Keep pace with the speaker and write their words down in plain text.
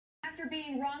After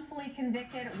being wrongfully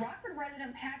convicted, Rockford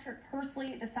resident Patrick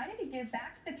Persley decided to give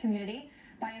back to the community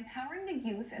by empowering the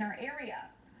youth in our area.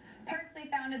 Persley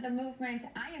founded the movement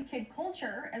I Am Kid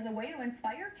Culture as a way to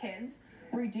inspire kids,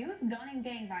 reduce gun and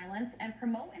gang violence, and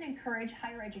promote and encourage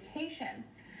higher education.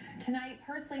 Tonight,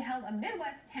 Persley held a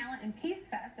Midwest Talent and Peace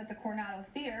Fest at the Coronado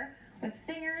Theater with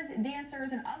singers,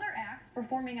 dancers, and other acts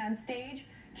performing on stage,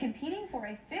 competing for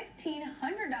a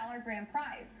 $1,500 grand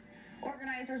prize.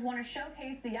 Organizers want to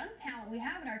showcase the young talent we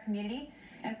have in our community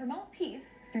and promote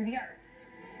peace through the arts.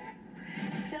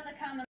 Still to come.